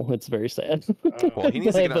official. It's very sad. Well, he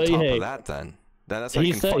needs to get on But, top hey, of that then. That's how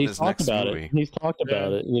he can fund his talked next about movie. it. He's talked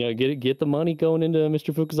about it. You know, get the money going into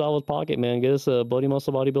Mr. Fukuzawa's pocket, man. Get us a Bloody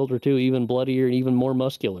Muscle Bodybuilder 2, even bloodier and even more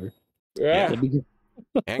muscular. Yeah. That'd be good.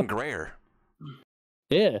 And grayer.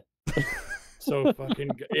 Yeah. So fucking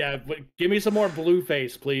yeah. Give me some more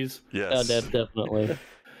Blueface, please. Yes. Definitely.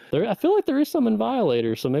 I feel like there is some in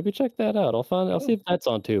Violator, so maybe check that out. I'll see if that's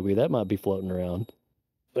on Tubi. That might be floating around.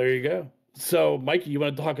 There you go. So, Mikey, you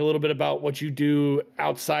want to talk a little bit about what you do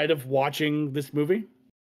outside of watching this movie?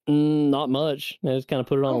 Not much. I just kind of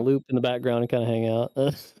put it on a loop in the background and kind of hang out.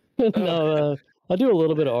 No, I do a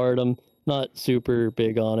little bit of art. I'm not super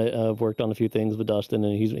big on it. I've worked on a few things with Dustin,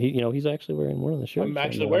 and he's actually wearing one of the shirts. I'm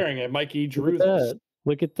actually wearing it. Mikey drew Look at this. that.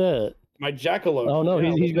 Look at that. My jackalope. Oh no,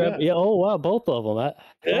 Yeah, he's look at grabbed. Yeah. Oh wow, both of them.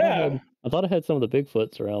 Yeah. I thought I had some of the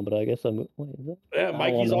Bigfoots around, but I guess I'm. Wait, is that? Yeah,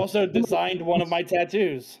 Mikey's also designed one of my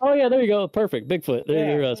tattoos. Oh yeah, there you go. Perfect. Bigfoot.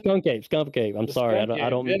 There, Yeah. Skunk Ape. Skunk Ape. I'm The sorry. skunk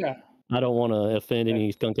I don't. ape, yeah. I don't want to offend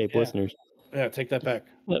any Skunk Ape Yeah. listeners. Yeah, take that back.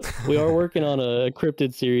 We are working on a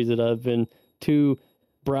cryptid series that I've been too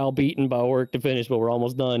browbeaten by work to finish, but we're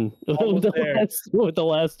almost done Almost there. with the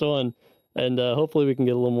last one, and hopefully we can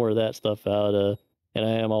get a little more of that stuff out. And I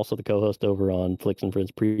am also the co-host over on Flicks and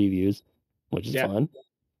Friends Previews, which is fun.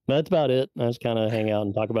 That's about it. I just kind of hang out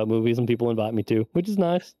and talk about movies, and people invite me to, which is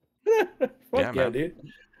nice. Fuck yeah, man. dude.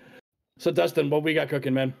 So, Dustin, what we got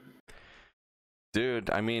cooking, man? Dude,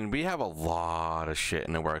 I mean, we have a lot of shit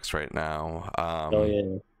in the works right now. Oh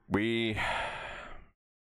yeah.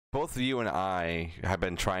 Both you and I have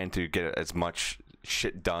been trying to get as much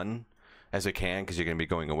shit done as we can because you're going to be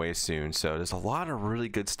going away soon. So there's a lot of really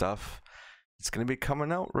good stuff. It's going to be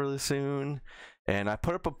coming out really soon. And I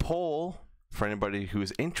put up a poll for anybody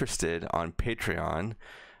who's interested on Patreon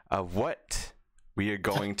of what we are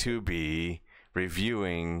going to be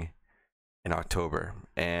reviewing in October.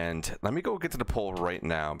 And let me go get to the poll right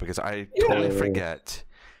now because I totally forget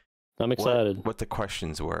I'm excited. what the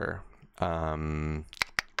questions were.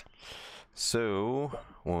 So,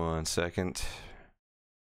 one second.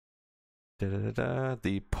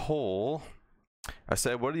 The poll, I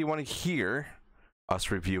said, what do you want to hear us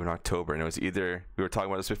review in October? And it was either, we were talking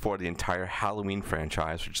about this before, the entire Halloween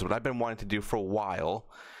franchise, which is what I've been wanting to do for a while,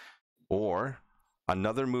 or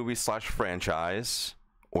another movie / franchise,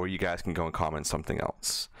 or you guys can go and comment something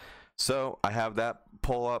else. So I have that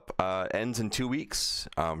poll up, ends in 2 weeks,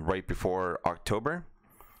 right before October.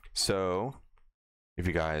 So if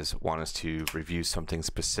you guys want us to review something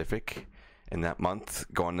specific in that month,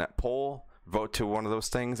 go on that poll, vote to one of those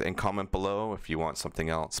things, and comment below if you want something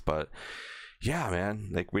else. But yeah, man,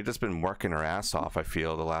 like we've just been working our ass off, I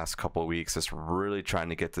feel, the last couple of weeks, just really trying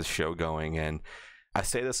to get this show going. And I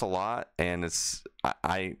say this a lot, and it's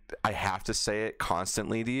I have to say it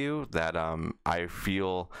constantly to you that I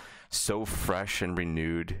feel so fresh and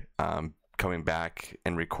renewed coming back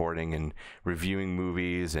and recording and reviewing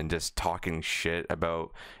movies and just talking shit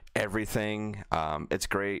about everything. It's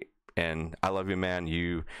great, and I love you, man.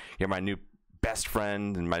 You're my new best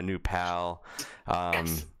friend and my new pal.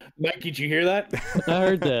 Mike, did you hear that? I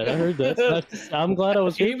heard that. I'm glad I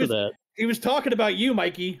was here for that. He was talking about you,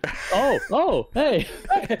 Mikey. Oh, hey.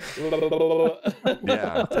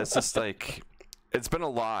 Yeah, it's just like It's been a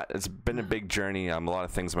lot. It's been a big journey. A lot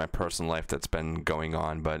of things in my personal life that's been going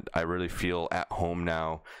on, but I really feel at home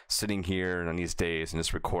now, sitting here on these days and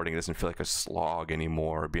just recording. It doesn't feel like a slog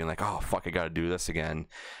anymore, being like, oh, fuck, I gotta do this again.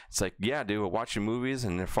 It's like, yeah, dude, we're watching movies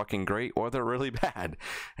and they're fucking great or they're really bad.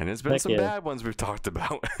 And there's been some bad ones we've talked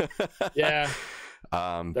about. Yeah.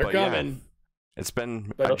 They're coming. Yeah. It's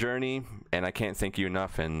been a journey, and I can't thank you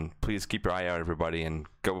enough. And please keep your eye out, everybody, and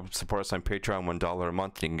go support us on Patreon. $1 a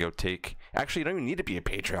month. You can go take. Actually, you don't even need to be a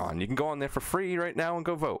Patreon. You can go on there for free right now and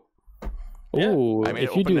go vote. Oh, yeah.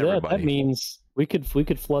 If you do that, that means we could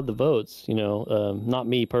flood the votes. You know, not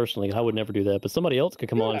me personally. I would never do that, but somebody else could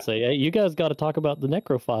come on and say, "Hey, you guys got to talk about the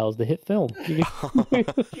Necrophiles, the hit film."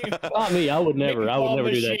 Not me. I would never. I would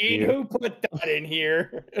never do that. Who put that in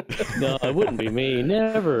here? No, it wouldn't be me.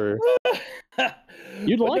 Never.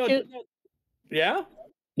 You'd like it. Yeah.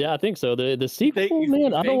 Yeah, I think so. The sequel,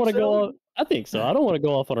 man. I don't want to go. I think so. I don't want to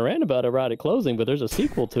go off on a rant about it right at closing, but there's a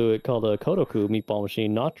sequel to it called Kodoku Meatball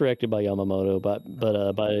Machine, not directed by Yamamoto, but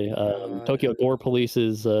by Tokyo Gore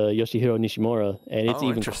Police's Yoshihiro Nishimura, and it's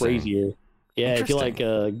even crazier. Yeah, if you like,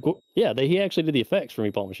 he actually did the effects for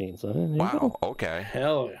Meatball Machine. So wow, okay,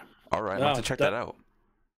 hell yeah. All right, I'll have to check that out.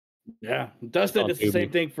 Yeah, Dustin, it's the same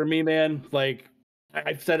thing for me, man. Like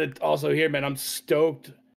I've said it also here, man. I'm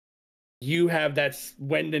stoked you have that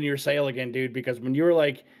wind in your sail again, dude. Because when you were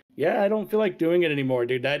like, yeah, I don't feel like doing it anymore,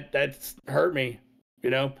 dude. That's hurt me, you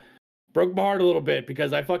know, broke my heart a little bit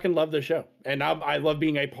because I fucking love the show and I love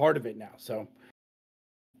being a part of it now. So,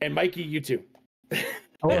 and Mikey, you too.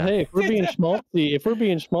 Oh, hey, if we're being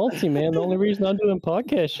schmaltzy, man, the only reason I'm doing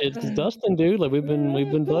podcast shit is Dustin, dude. Like we've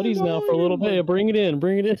been buddies now for a little bit. Bring it in.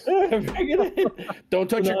 Bring it in. Don't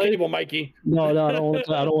touch your cable, Mikey. No, I don't want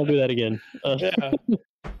to do that again. Yeah.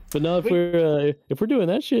 But no, if we're doing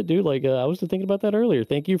that shit, dude, like I was just thinking about that earlier.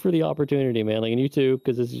 Thank you for the opportunity, man. Like, and you too,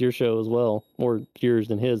 because this is your show as well, more yours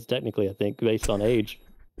than his, technically. I think based on age.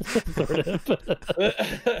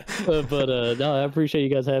 but no, I appreciate you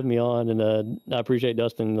guys having me on, and I appreciate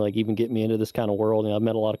Dustin like even getting me into this kind of world. And I've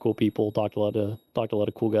met a lot of cool people, talked to a lot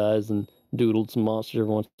of cool guys, and doodled some monsters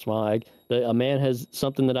every once in a while. A man has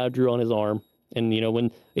something that I drew on his arm, and you know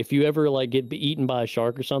if you ever like get eaten by a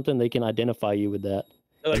shark or something, they can identify you with that.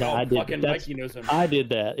 Like, fucking Mikey knows him. I did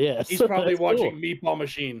that. Yes, he's probably watching Meatball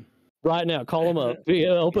Machine right now. Call him up.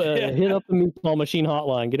 Hit up the Meatball Machine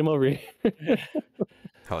hotline. Get him over here.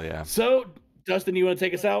 Hell yeah. So, Dustin, you want to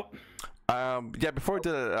take us out? Yeah, before I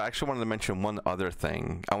did it, I actually wanted to mention one other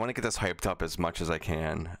thing. I want to get this hyped up as much as I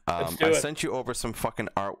can. I sent you over some fucking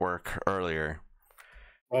artwork earlier.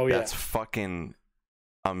 Oh, yeah. That's fucking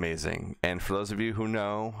amazing. And for those of you who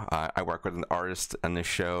know, I work with an artist on this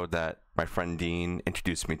show that my friend Dane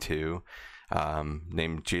introduced me to,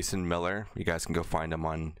 named Jason Miller. You guys can go find him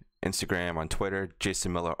on Instagram, on Twitter,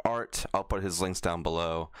 Jason Miller Art. I'll put his links down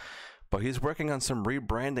below. But he's working on some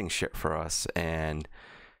rebranding shit for us, and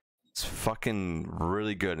it's fucking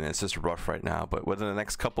really good, and it's just rough right now. But within the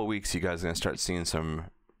next couple of weeks, you guys are going to start seeing some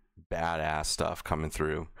badass stuff coming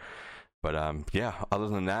through. But yeah, other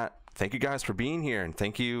than that, thank you guys for being here, and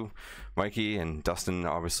thank you, Mikey and Dustin,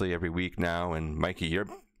 obviously every week now. And Mikey, you're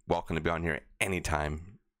welcome to be on here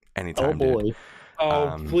anytime, oh boy. Dude.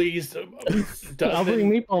 Oh, please. I'll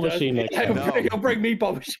bring Meatball Machine next time. I'll bring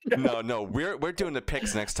Meatball Machine. No, we're doing the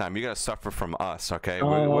picks next time. You got to suffer from us, okay?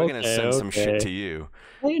 We're going to send some shit to you.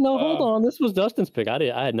 Hey, no, hold on. This was Dustin's pick. I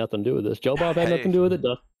had nothing to do with this. Joe Bob had nothing to do with it.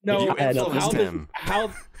 No,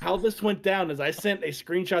 how this went down is I sent a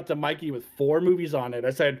screenshot to Mikey with 4 movies on it.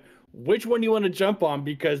 I said, which one do you want to jump on?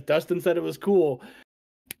 Because Dustin said it was cool.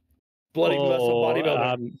 Bloody Muscle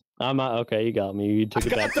Bodybuilder. I'm okay. You got me. You took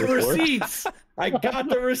it back. I got the receipts. I got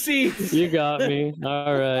the receipts. You got me.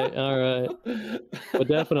 All right. But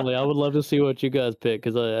definitely, I would love to see what you guys pick,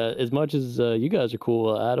 because as much as you guys are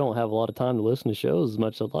cool, I don't have a lot of time to listen to shows as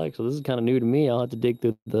much as I'd like. So this is kind of new to me. I'll have to dig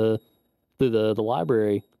through the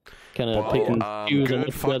library, kind of pick and choose.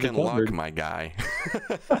 Good fucking luck, my guy.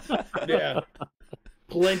 Yeah,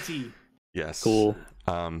 plenty. Yes. Cool.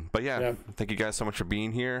 But yeah, thank you guys so much for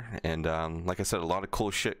being here. And like I said, a lot of cool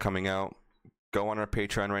shit coming out. Go on our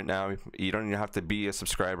Patreon right now. You don't even have to be a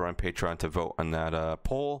subscriber on Patreon to vote on that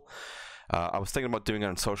poll. I was thinking about doing it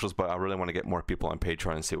on socials, but I really want to get more people on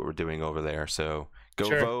Patreon and see what we're doing over there. So go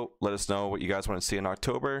vote. Let us know what you guys want to see in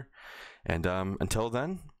October. And until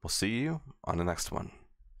then, we'll see you on the next one.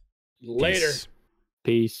 Later.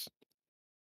 Peace.